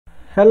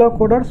Hello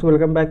coders,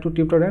 welcome back to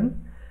tutorial.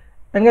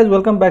 And guys,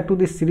 welcome back to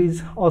this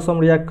series Awesome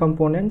React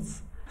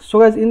Components. So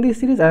guys, in this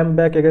series I am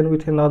back again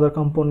with another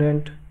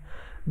component,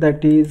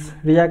 that is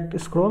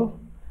React Scroll.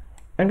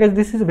 And guys,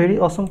 this is a very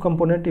awesome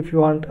component if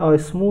you want a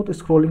smooth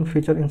scrolling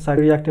feature inside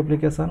React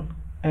application.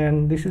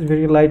 And this is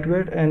very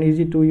lightweight and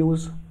easy to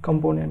use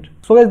component.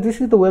 So guys,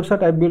 this is the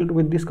website I built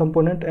with this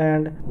component,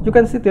 and you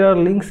can see there are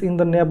links in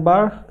the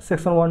navbar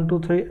section 1, 2,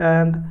 3,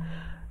 and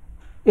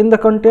in the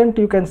content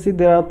you can see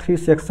there are 3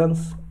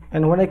 sections.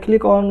 And when I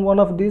click on one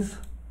of these,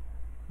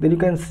 then you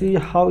can see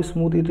how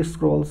smooth it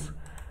scrolls.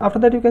 After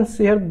that, you can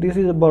see here this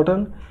is a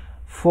button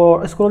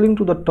for scrolling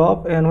to the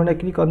top, and when I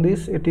click on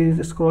this, it is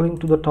scrolling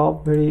to the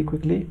top very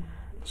quickly.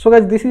 So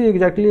guys, this is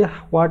exactly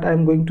what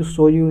I'm going to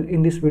show you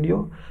in this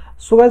video.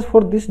 So guys,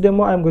 for this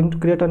demo I'm going to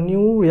create a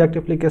new React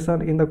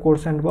application in the code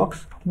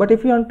sandbox, but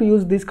if you want to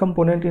use this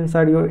component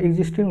inside your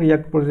existing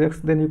React projects,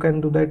 then you can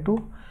do that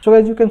too. So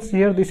guys, you can see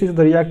here this is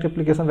the React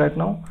application right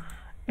now,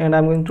 and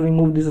I'm going to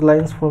remove these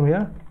lines from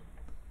here,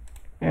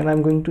 and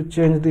I'm going to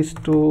change this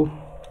to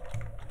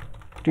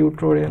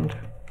tutorial.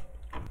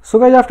 So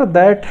guys, after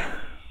that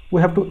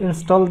we have to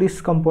install this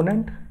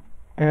component,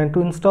 and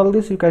to install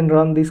this you can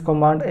run this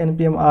command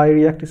npm I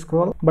react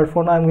scroll, but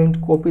for now I'm going to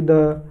copy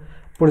the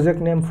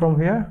project name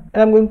from here,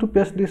 and I'm going to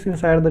paste this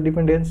inside the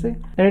dependency,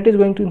 and it is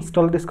going to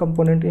install this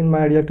component in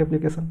my React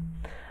application.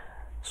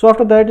 So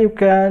after that you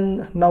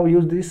can now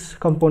use this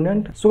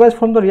component. So guys,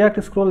 from the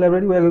React scroll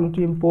library we are going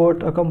to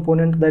import a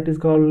component that is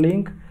called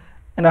link,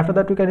 and after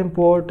that we can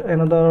import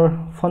another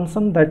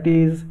function that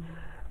is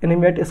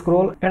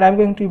animateScroll, and I'm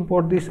going to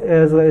import this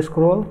as a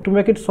scroll to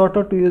make it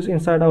shorter to use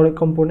inside our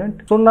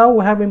component. So now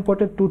we have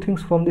imported 2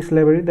 things from this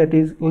library, that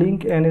is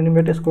link and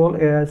animateScroll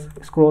as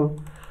scroll.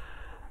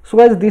 So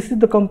guys, this is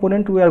the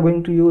component we are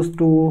going to use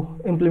to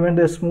implement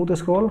the smooth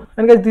scroll,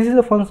 and guys, this is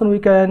a function we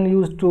can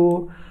use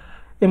to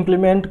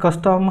implement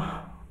custom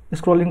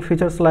scrolling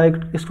features like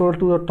scroll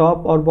to the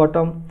top or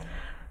bottom.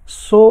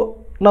 So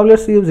now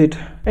let's use it.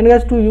 And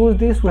guys, to use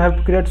this we have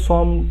to create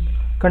some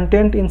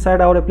content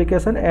inside our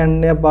application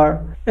and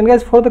navbar. And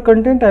guys, for the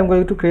content I'm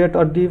going to create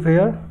a div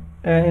here,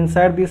 and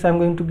inside this I'm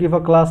going to give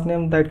a class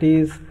name that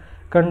is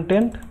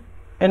content,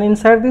 and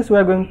inside this we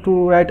are going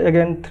to write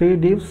again 3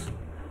 divs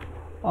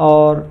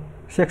or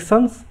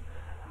sections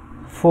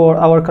for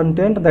our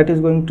content, that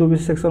is going to be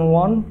section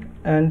 1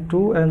 and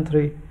 2 and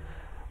 3.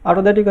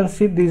 After that you can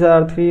see these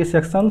are 3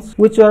 sections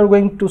which are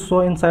going to show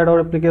inside our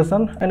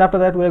application, and after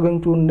that we are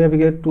going to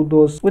navigate to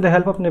those with the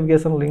help of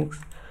navigation links.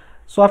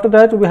 So after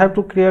that we have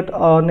to create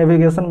a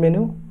navigation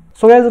menu.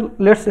 So guys,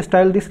 let's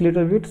style this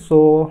little bit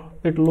so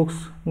it looks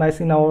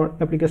nice in our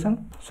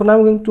application. So now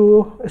I'm going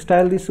to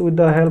style this with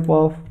the help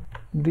of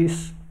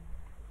this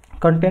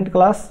content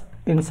class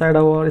inside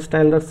our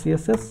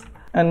style.css,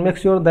 and make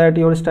sure that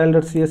your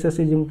style.css is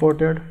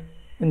imported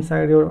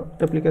inside your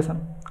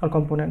application or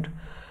component.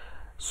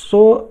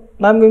 So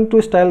now I'm going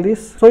to style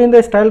this. So in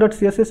the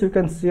style.css you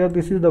can see here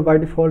this is the by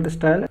default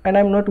style, and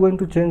I'm not going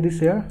to change this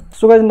here.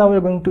 So guys, now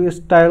we're going to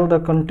style the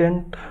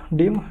content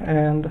div,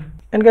 and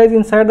guys,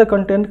 inside the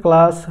content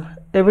class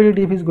every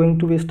div is going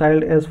to be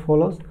styled as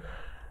follows.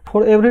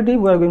 For every div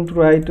we are going to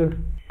write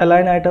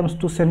align items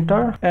to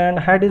center, and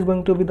height is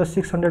going to be the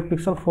 600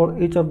 pixel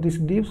for each of these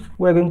divs.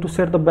 We are going to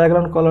set the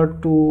background color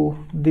to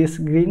this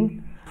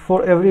green.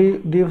 For every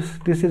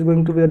div this is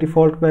going to be the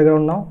default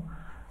background now.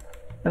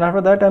 And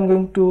after that I'm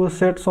going to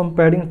set some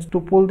padding to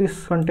pull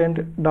this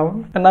content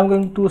down, and I'm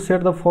going to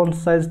set the font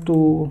size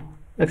to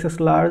XS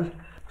large.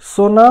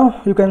 So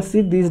now you can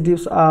see these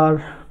divs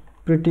are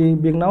pretty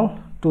big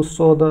now to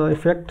show the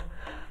effect.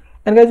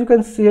 And guys, you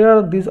can see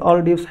here these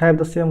all divs have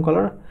the same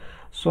color.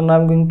 So now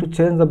I'm going to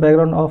change the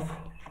background of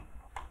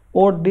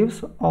odd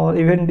divs or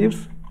even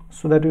divs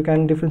so that we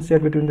can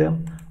differentiate between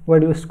them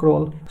while you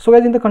scroll. So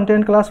guys, in the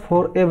content class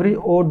for every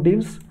odd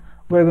divs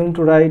we are going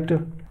to write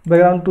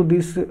background to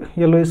this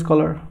yellowish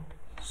color.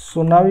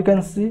 So now you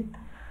can see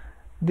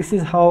this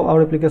is how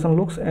our application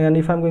looks, and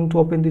if I'm going to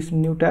open this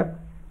new tab,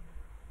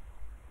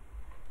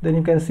 then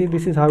you can see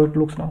this is how it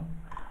looks now.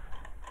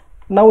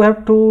 Now we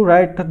have to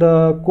write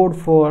the code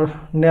for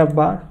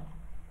navbar,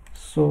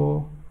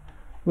 so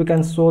we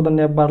can show the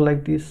navbar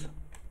like this,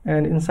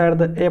 and inside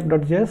the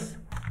app.js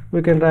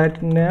we can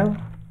write nav,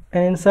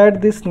 and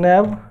inside this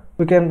nav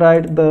we can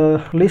write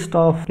the list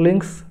of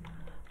links,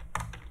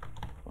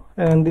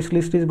 and this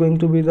list is going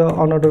to be the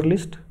unordered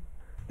list,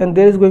 and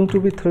there is going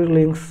to be 3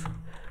 links,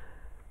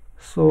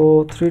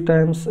 so 3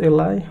 times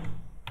li.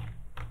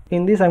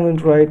 In this I'm going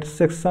to write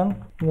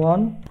section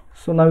 1.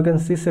 So now you can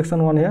see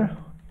section 1 here,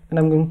 and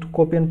I'm going to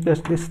copy and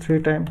paste this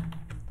 3 times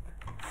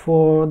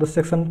for the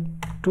section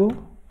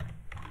 2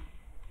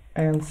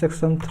 and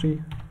section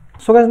 3.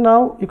 So guys,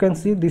 now you can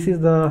see this is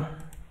the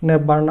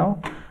navbar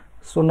now.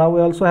 So now we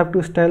also have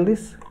to style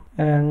this,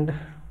 and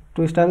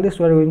to style this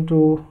we are going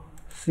to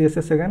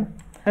CSS again.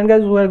 And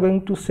guys, we are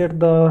going to set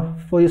the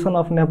position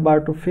of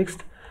navbar to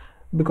fixed,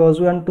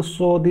 because we want to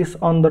show this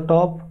on the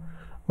top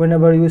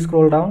whenever you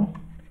scroll down,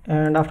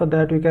 and after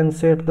that we can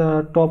set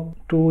the top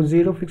to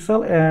 0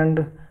 pixel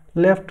and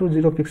left to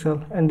 0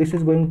 pixel, and this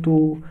is going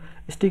to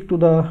stick to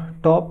the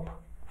top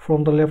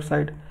from the left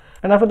side.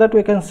 And after that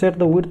we can set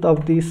the width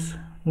of this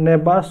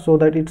navbar so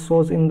that it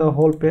shows in the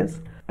whole page.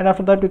 And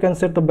after that we can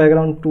set the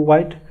background to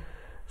white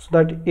so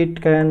that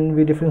it can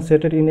be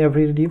differentiated in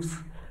every divs.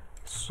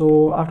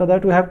 So after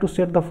that we have to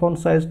set the font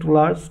size to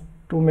large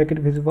to make it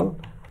visible.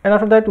 And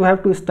after that we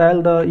have to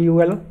style the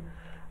UL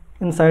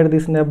inside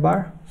this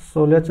navbar,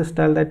 so let's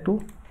style that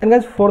too. And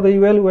guys, for the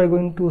UL we are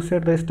going to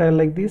set the style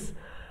like this.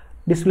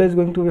 Display is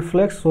going to be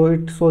flex so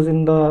it shows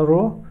in the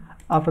row.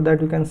 After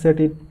that we can set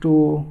it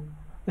to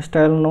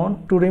style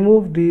none to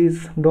remove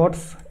these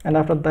dots. And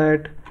after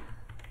that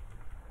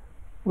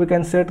we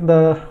can set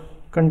the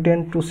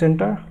content to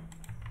center,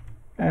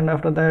 and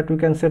after that we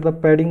can set the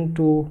padding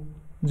to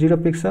 0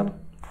 pixel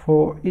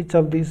for each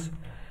of these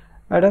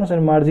items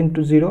and margin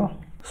to 0.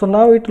 So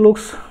now it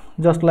looks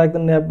just like the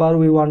navbar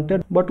we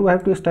wanted, but we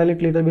have to style it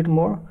a little bit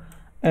more.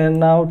 And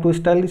now to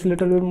style this a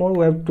little bit more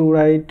we have to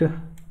write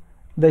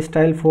the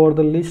style for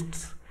the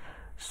lists.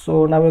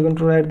 So now we're going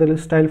to write the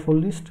style for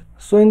list.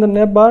 So in the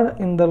navbar,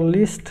 in the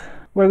list,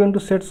 we're going to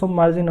set some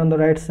margin on the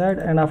right side,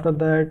 and after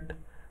that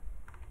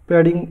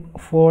padding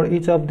for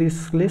each of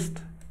these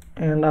lists,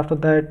 and after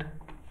that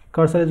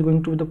cursor is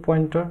going to be the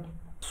pointer.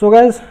 So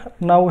guys,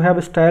 now we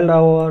have styled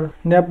our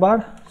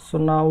navbar. So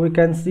now we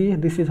can see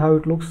this is how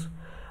it looks.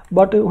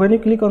 But when you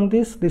click on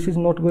this is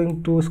not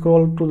going to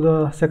scroll to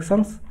the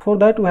sections. For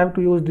that we have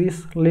to use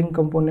this link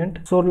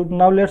component. So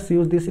now let's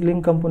use this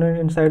link component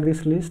inside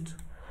this list.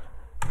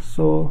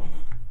 So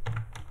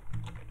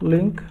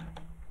link,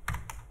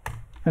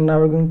 and now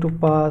we're going to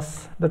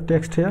pass the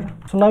text here.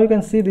 So now you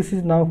can see this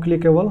is now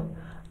clickable,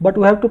 but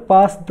we have to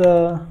pass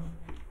the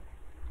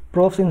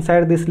props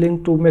inside this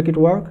link to make it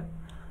work.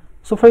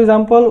 So for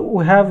example,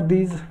 we have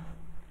these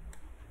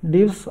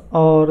divs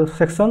or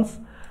sections,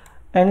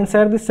 and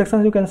inside these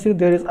sections you can see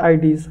there is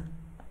IDs.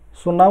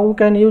 So now we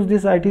can use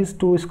these IDs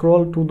to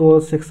scroll to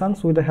those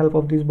sections with the help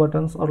of these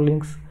buttons or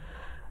links.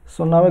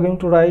 So now we're going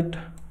to write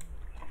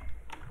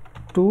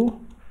 2,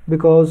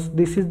 because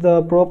this is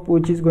the prop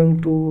which is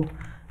going to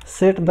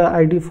set the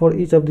ID for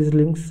each of these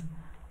links,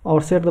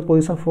 or set the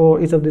position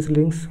for each of these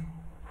links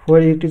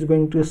where it is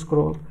going to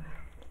scroll.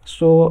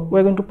 So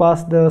we're going to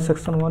pass the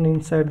section 1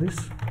 inside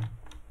this,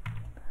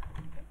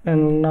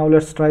 and now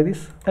let's try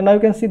this. And now you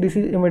can see this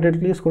is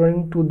immediately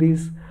scrolling to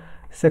these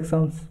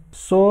sections.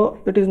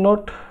 So it is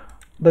not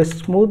the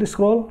smooth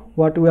scroll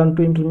what we want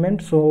to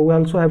implement, so we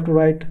also have to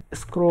write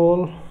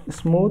scroll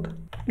smooth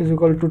is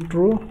equal to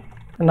true,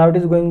 and now it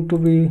is going to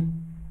be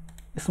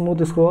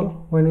smooth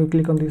scroll when we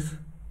click on this.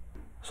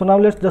 So now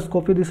let's just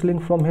copy this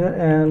link from here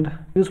and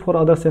use for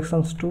other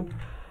sections too.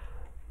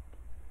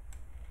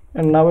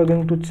 And now we're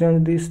going to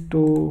change this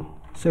to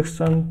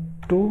section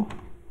 2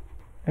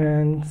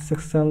 and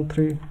section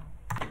 3.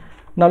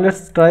 Now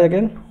let's try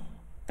again,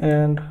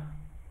 and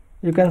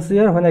you can see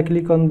here when I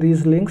click on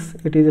these links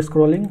it is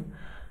scrolling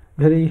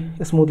very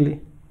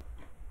smoothly.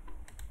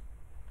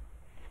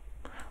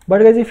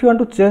 But guys, if you want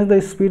to change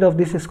the speed of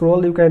this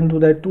scroll, you can do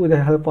that too with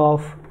the help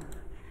of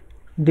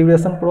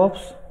duration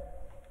props.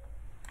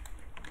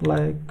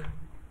 Like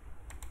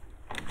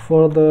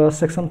for the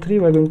section 3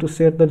 we're going to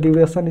set the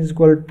duration is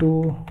equal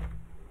to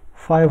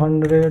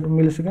 500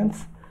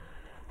 milliseconds.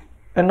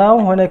 And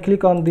now when I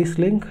click on this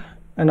link,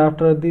 and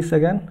after this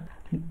again,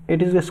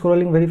 it is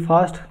scrolling very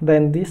fast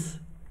than this.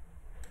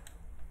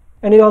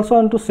 And you also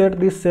want to set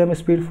this same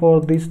speed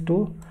for these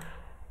two.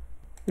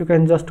 You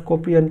can just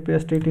copy and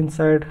paste it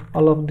inside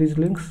all of these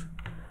links,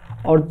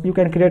 or you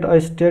can create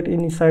a state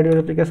inside your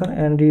application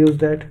and reuse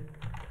that.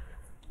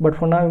 But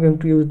for now I'm going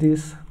to use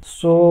this.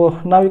 So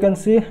now you can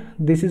see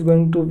this is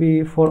going to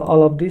be for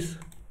all of this.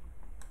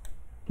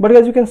 But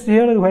as you can see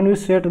here, when we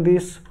set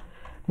this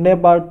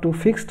navbar to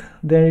fixed,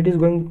 then it is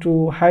going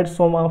to hide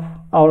some of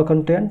our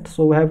content.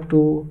 So we have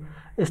to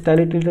style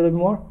it a little bit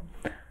more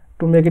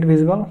to make it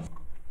visible.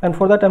 And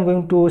for that I'm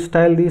going to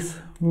style this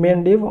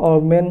main div or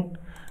main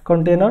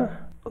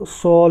container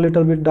so a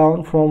little bit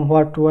down from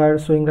what we are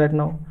showing right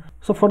now.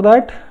 So for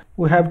that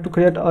we have to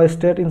create a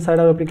state inside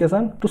our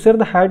application to set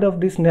the height of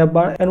this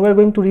navbar, and we're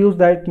going to use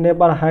that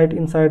navbar height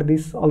inside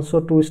this also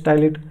to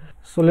style it.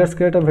 So let's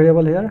create a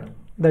variable here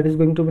that is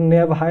going to be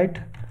nav height,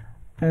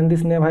 and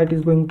this nav height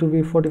is going to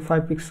be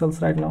 45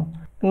 pixels right now.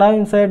 Now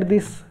inside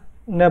this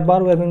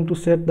navbar we are going to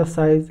set the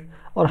size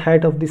or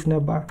height of this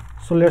navbar.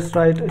 So let's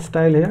write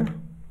style here,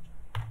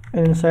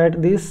 and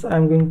inside this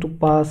I'm going to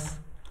pass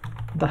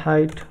the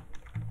height,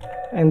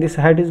 and this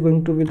height is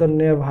going to be the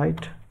nav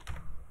height.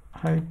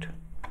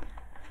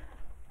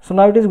 So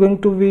now it is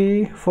going to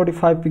be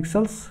 45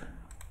 pixels,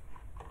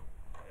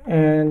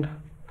 and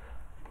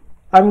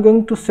I'm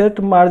going to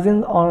set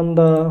margin on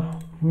the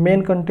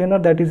main container,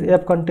 that is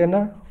app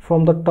container,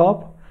 from the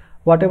top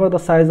whatever the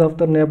size of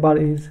the navbar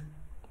is,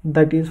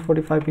 that is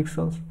 45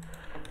 pixels.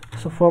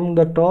 So from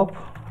the top,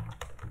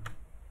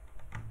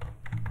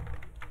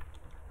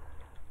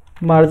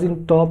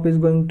 margin top is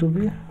going to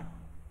be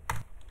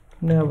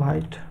nav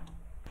height.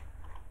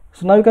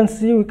 So now you can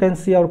see, we can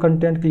see our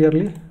content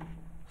clearly.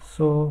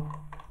 So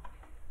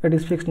it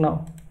is fixed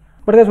now.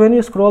 But guys, when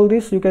you scroll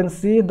this, you can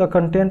see the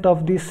content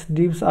of these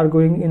divs are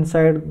going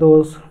inside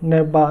those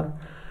nav bar.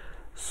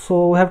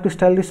 So we have to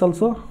style this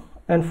also,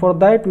 and for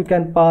that we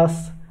can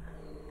pass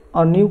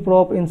a new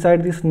prop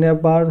inside this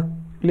nav bar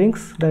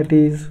links, that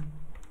is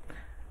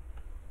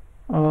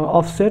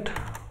offset,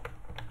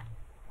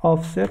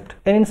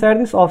 and inside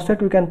this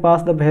offset we can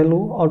pass the value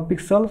or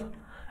pixels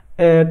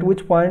at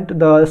which point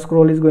the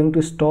scroll is going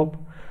to stop.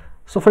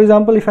 So for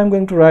example, if I'm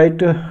going to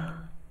write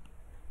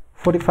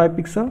 45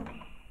 pixel,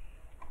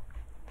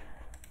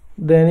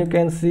 then you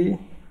can see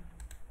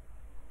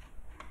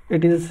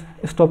it is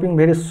stopping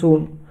very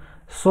soon.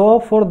 So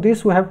for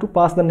this we have to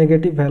pass the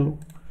negative value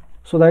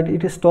so that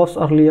it stops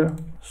earlier.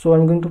 So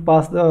I'm going to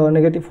pass the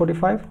negative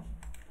 45,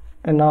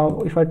 and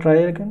now if I try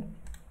again,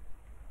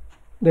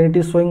 then it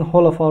is showing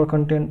whole of our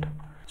content.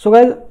 So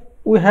guys,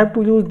 we have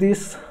to use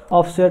this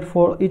offset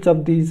for each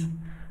of these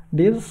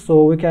divs.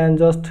 So we can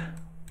just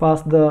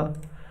pass the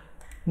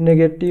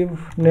negative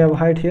nav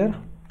height here,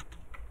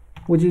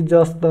 which is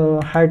just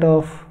the height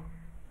of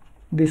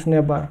this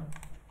nav bar,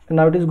 and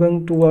now it is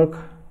going to work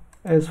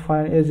as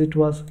fine as it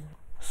was.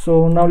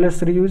 So now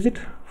let's reuse it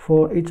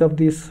for each of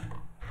these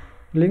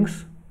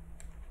links.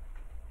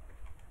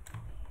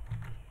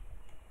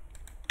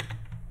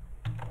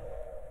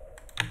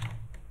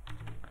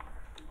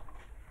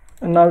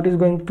 And now it is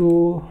going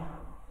to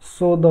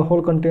show the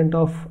whole content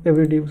of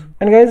every div.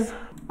 And guys,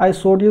 I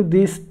showed you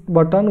this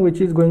button which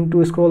is going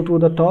to scroll to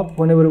the top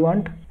whenever you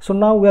want. So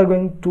now we are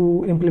going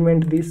to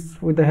implement this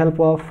with the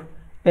help of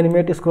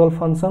animateScroll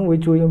function,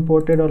 which we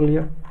imported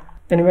earlier.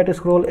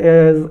 animateScroll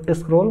as a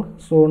scroll.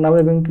 So now we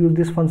are going to use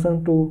this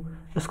function to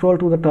scroll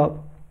to the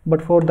top,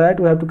 but for that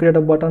we have to create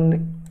a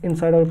button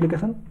inside our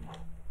application.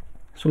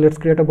 So let's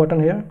create a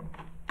button here,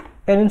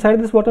 and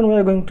inside this button we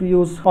are going to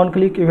use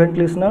on-click event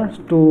listener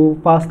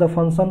to pass the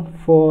function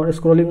for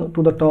scrolling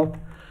to the top,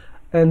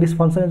 and this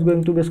function is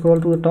going to be scroll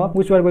to the top,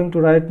 which we are going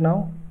to write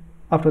now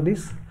after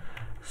this.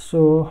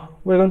 So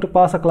we are going to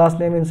pass a class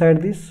name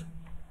inside this,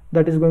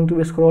 that is going to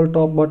be scroll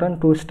top button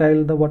to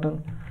style the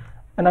button,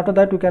 and after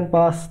that we can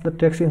pass the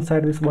text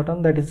inside this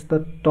button, that is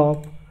the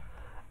top,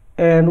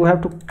 and we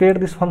have to create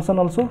this function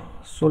also.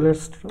 So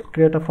let's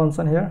create a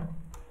function here.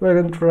 We are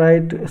going to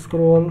write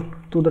scroll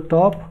to the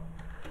top,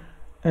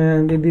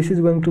 and this is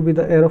going to be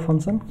the arrow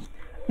function.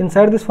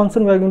 Inside this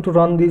function we are going to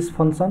run this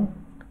function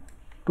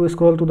to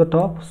scroll to the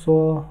top.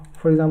 So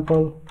for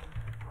example,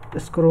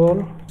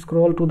 scroll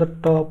to the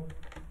top.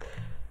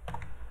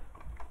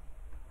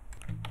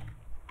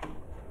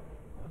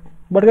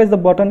 But guys, the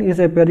button is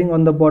appearing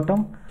on the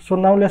bottom, so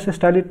now let's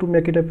style it to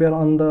make it appear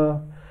on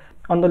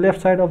the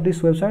left side of this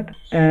website,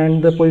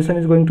 and the position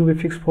is going to be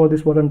fixed for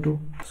this button too.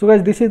 So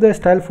guys, this is the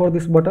style for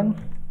this button,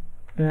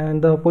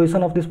 and the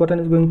position of this button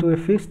is going to be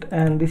fixed,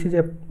 and this is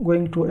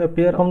going to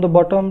appear from the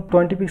bottom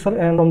 20 pixel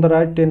and from the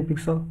right 10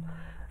 pixel.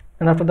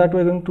 And after that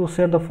we are going to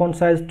set the font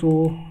size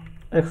to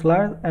X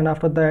large, and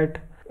after that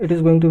it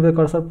is going to be a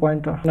cursor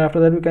pointer, and after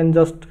that we can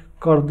just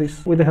curve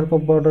this with the help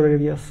of border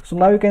radius. So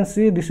now you can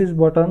see this is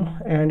button,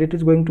 and it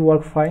is going to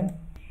work fine,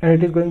 and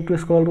it is going to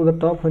scroll to the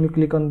top when you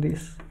click on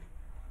this.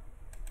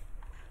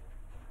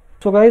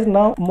 So guys,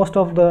 now most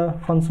of the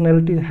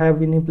functionalities have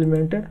been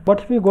implemented,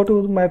 but if you go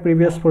to my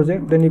previous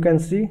project, then you can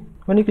see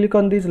when you click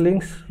on these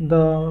links,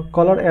 the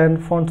color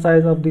and font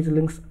size of these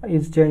links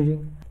is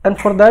changing. And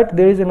for that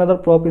there is another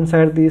prop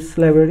inside this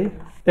library,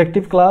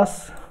 active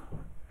class,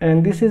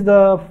 and this is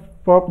the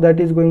prop that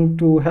is going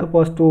to help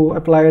us to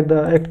apply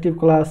the active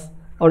class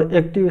or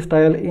active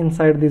style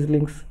inside these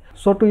links.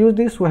 So to use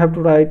this we have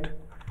to write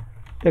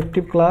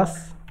active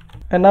class,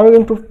 and now we're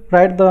going to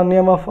write the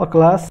name of a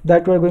class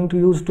that we are going to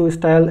use to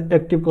style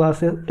active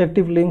classes,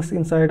 active links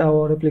inside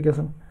our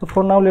application. So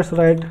for now let's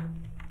write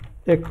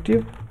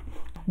active.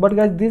 But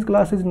guys, this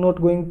class is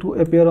not going to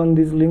appear on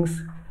these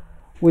links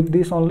with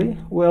this only.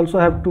 We also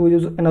have to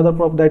use another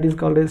prop that is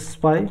called as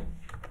spy.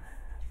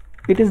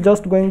 It is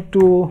just going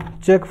to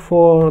check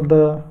for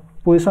the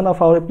position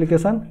of our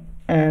application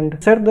and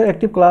set the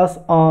active class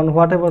on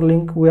whatever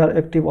link we are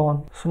active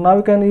on. So now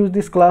we can use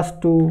this class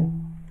to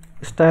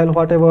style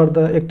whatever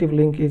the active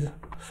link is.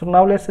 So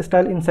now let's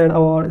style inside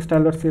our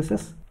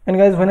style.css. And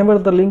guys, whenever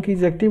the link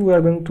is active, we are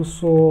going to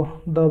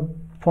show the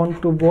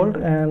font to bold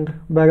and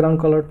background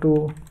color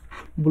to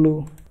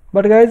blue.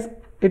 But guys,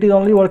 it is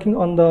only working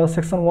on the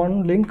section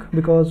 1 link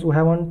because we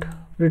haven't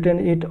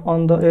written it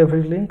on the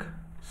every link.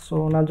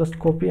 So now just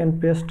copy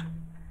and paste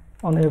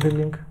on every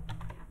link,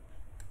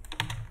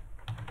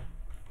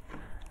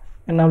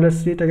 and now let's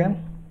see it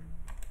again,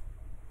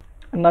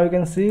 and now you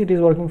can see it is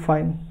working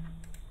fine.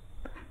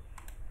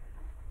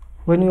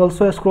 When you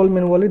also scroll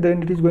manually,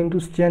 then it is going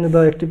to change the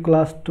active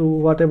class to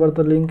whatever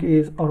the link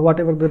is or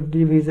whatever the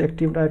div is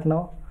active right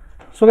now.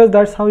 So guys,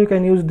 that's how you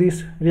can use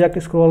this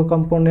React Scroll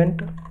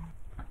component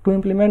to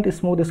implement a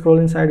smooth scroll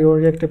inside your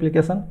React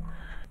application.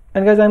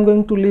 And guys, I'm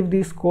going to leave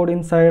this code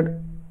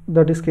inside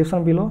the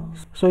description below,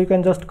 so you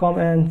can just come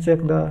and check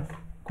the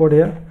code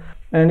here.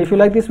 And if you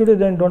like this video,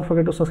 then don't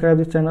forget to subscribe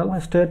this channel.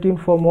 Stay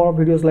tuned for more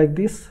videos like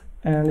this,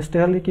 and stay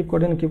healthy, keep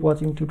coding, and keep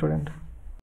watching tutorial.